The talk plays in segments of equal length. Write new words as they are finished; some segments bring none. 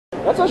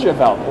That's actually a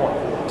valid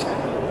point.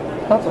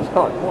 That's a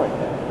valid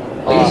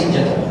point. Ladies and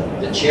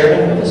gentlemen, the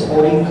chairman of the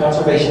Sporting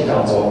Conservation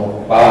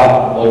Council,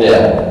 Bob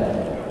Odell.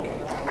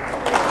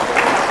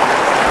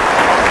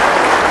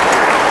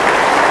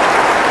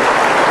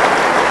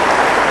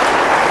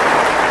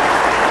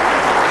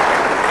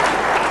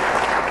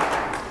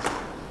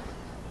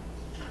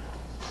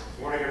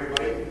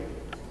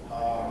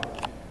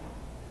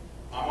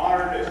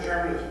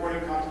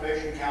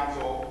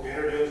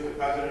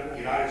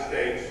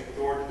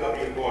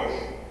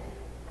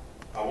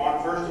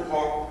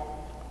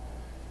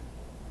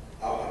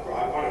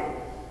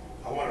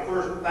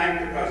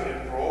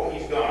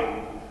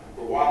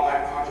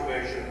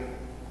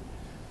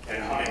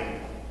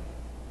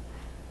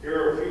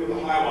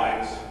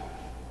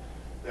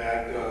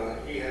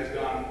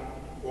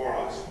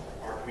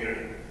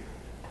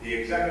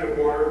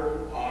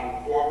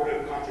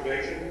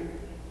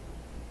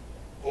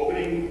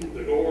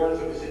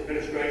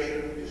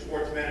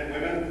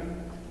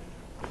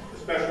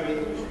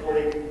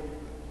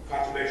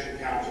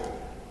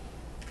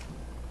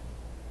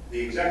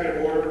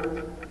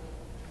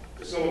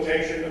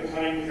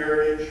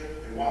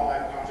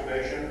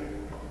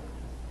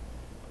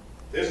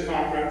 This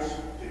conference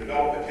to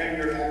develop a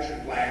 10-year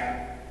action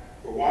plan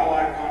for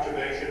wildlife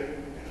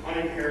conservation and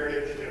hunting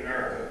heritage in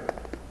America.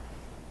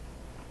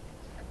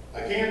 I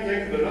can't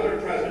think of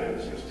another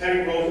president since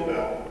Teddy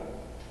Roosevelt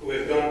who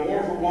has done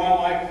more for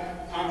wildlife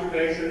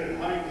conservation and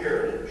hunting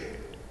heritage.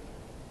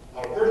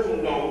 On a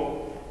personal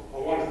note, I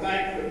want to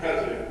thank the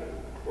president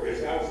for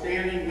his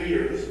outstanding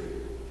leaders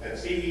at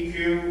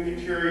CEQ,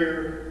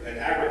 Interior, and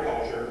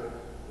Agriculture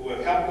who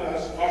have helped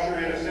us usher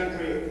in a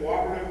century of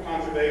cooperative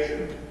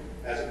conservation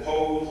as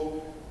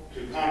opposed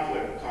to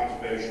conflict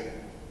conservation.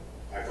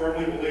 I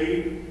firmly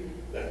believe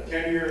that the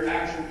 10-year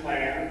action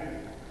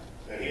plan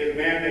that he has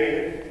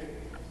mandated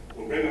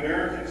will bring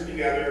Americans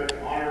together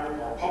and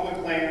honor our public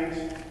lands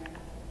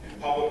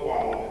and public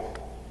wildlife.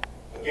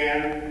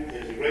 Again,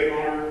 it is a great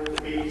honor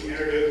for me to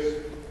introduce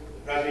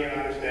the President of the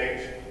United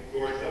States,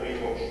 George W.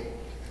 Bush.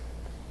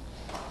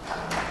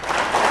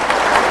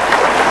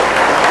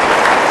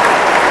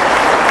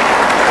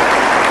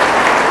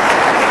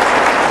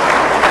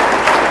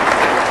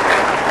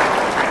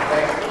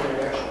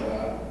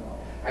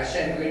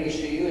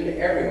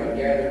 Everyone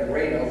gathered in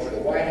Reno for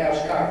the White House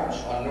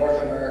Conference on North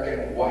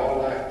American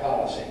Wildlife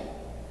Policy.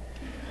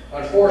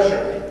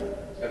 Unfortunately,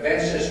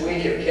 events this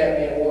week have kept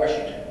me in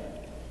Washington.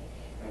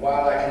 And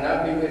while I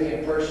cannot be with you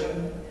in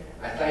person,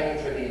 I thank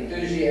you for the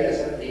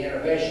enthusiasm, the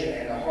innovation,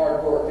 and the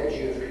hard work that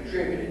you have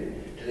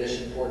contributed to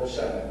this important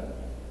summit.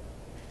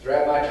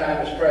 Throughout my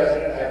time as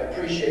president, I have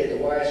appreciated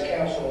the wise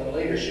counsel and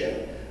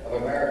leadership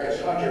of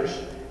America's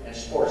hunters and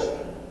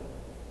sportsmen.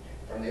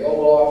 From the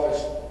Oval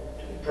Office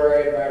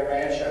Prairie at my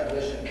ranch, I've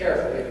listened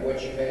carefully to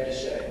what you've had to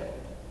say.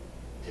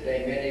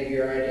 Today, many of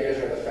your ideas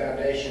are the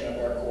foundation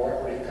of our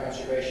cooperative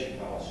conservation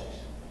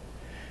policies.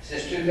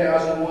 Since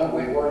 2001,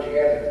 we've worked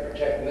together to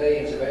protect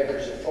millions of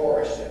acres of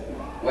forests and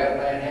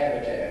wetland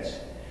habitats,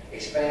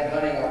 expand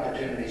hunting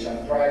opportunities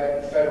on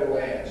private and federal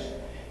lands,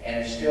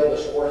 and instill the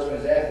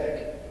sportsman's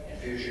ethic in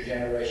future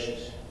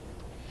generations.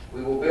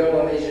 We will build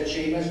on these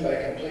achievements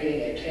by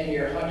completing a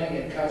 10-year hunting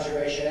and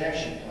conservation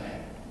action plan,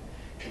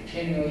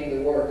 continuing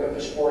the work of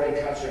the Sporting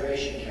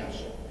Conservation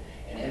Council,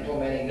 and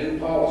implementing new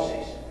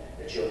policies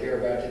that you'll hear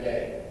about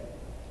today.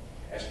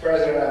 As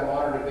president, I'm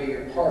honored to be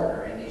your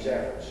partner in these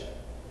efforts,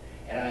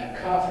 and I am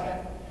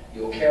confident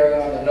you'll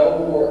carry on the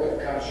noble work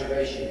of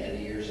conservation in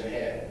the years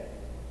ahead.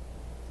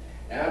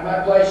 Now, in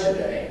my place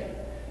today,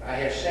 I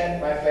have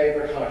sent my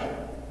favorite hunter.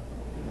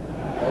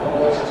 No one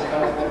was as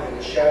confident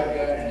with a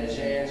shotgun in his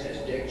hands as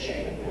Dick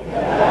Cheney.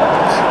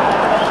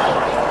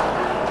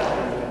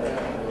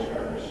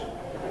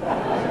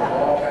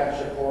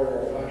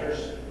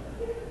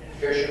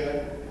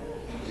 Fisherman,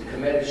 he's a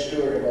committed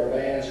steward of our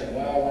lands and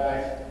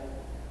wildlife,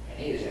 and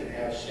he is an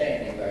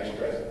outstanding vice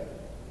president.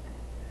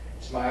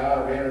 It's my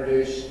honor to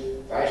introduce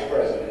Vice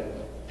President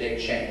Dick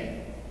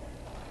Cheney.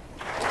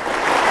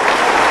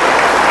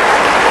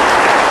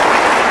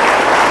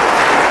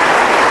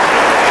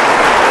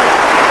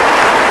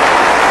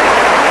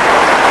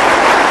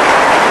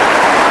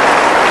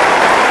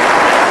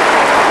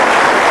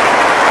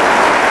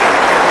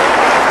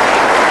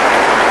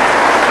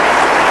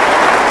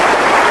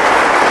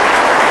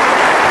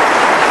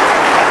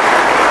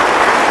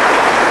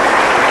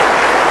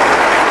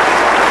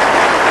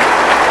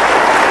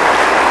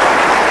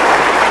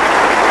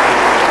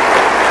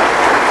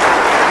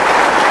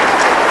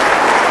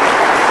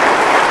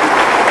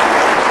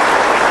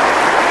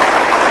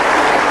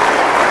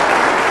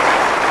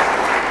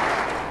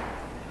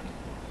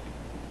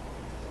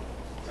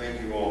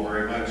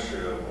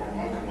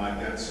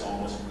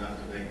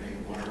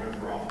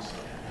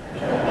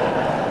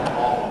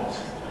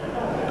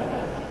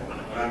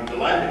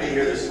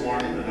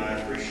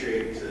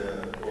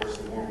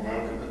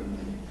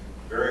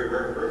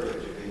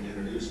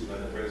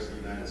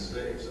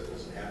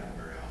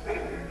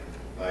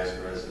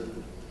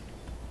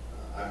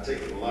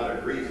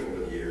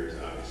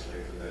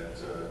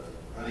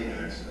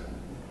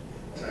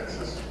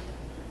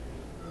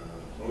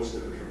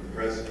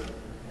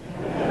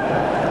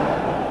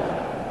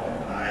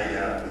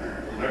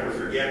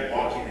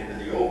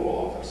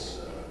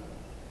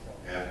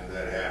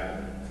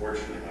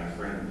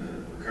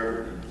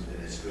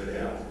 good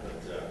health.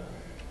 But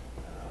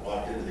I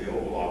walked into the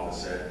Oval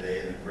Office that day,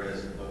 and the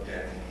president looked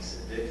at me and he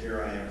said, "Dick,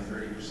 here I am,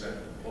 30%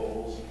 of the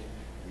polls,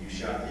 and you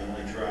shot the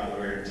only trial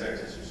lawyer in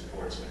Texas who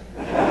supports me."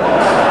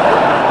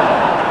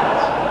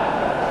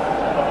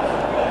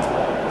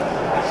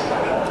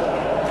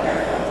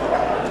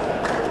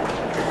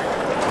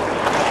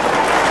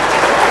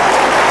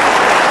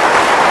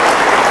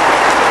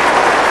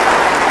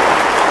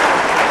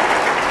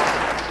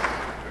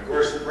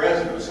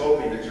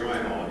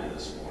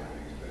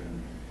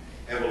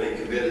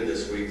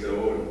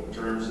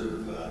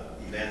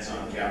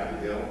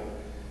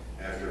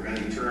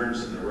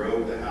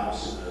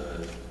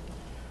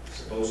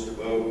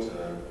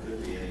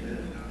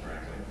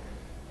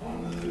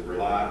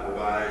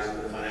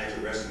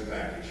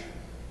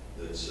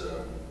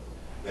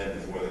 Been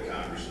before the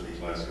Congress for these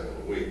last couple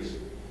of weeks.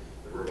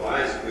 The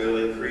revised bill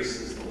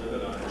increases the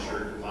limit on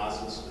insured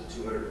deposits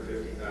to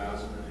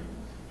 $250,000 and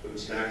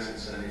includes tax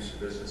incentives for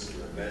business to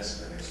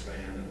invest and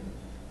expand and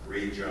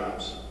create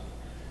jobs.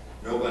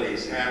 Nobody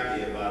is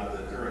happy about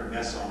the current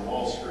mess on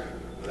Wall Street.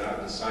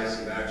 Without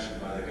decisive action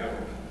by the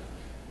government,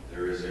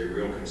 there is a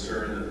real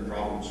concern that the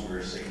problems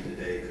we're seeing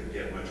today could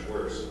get much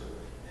worse.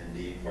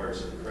 Indeed,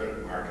 parts of the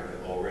credit market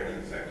have already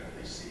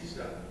effectively seized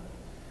up.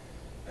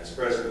 As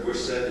President Bush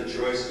said, the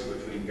choice is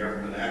between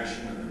government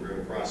action and the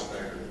real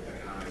prospect of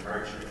economic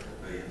hardship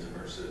for millions of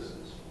our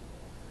citizens.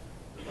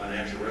 The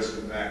financial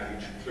rescue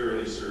package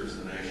clearly serves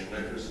the national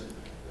interest.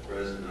 The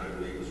President, I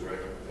believe, was right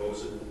to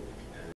propose it.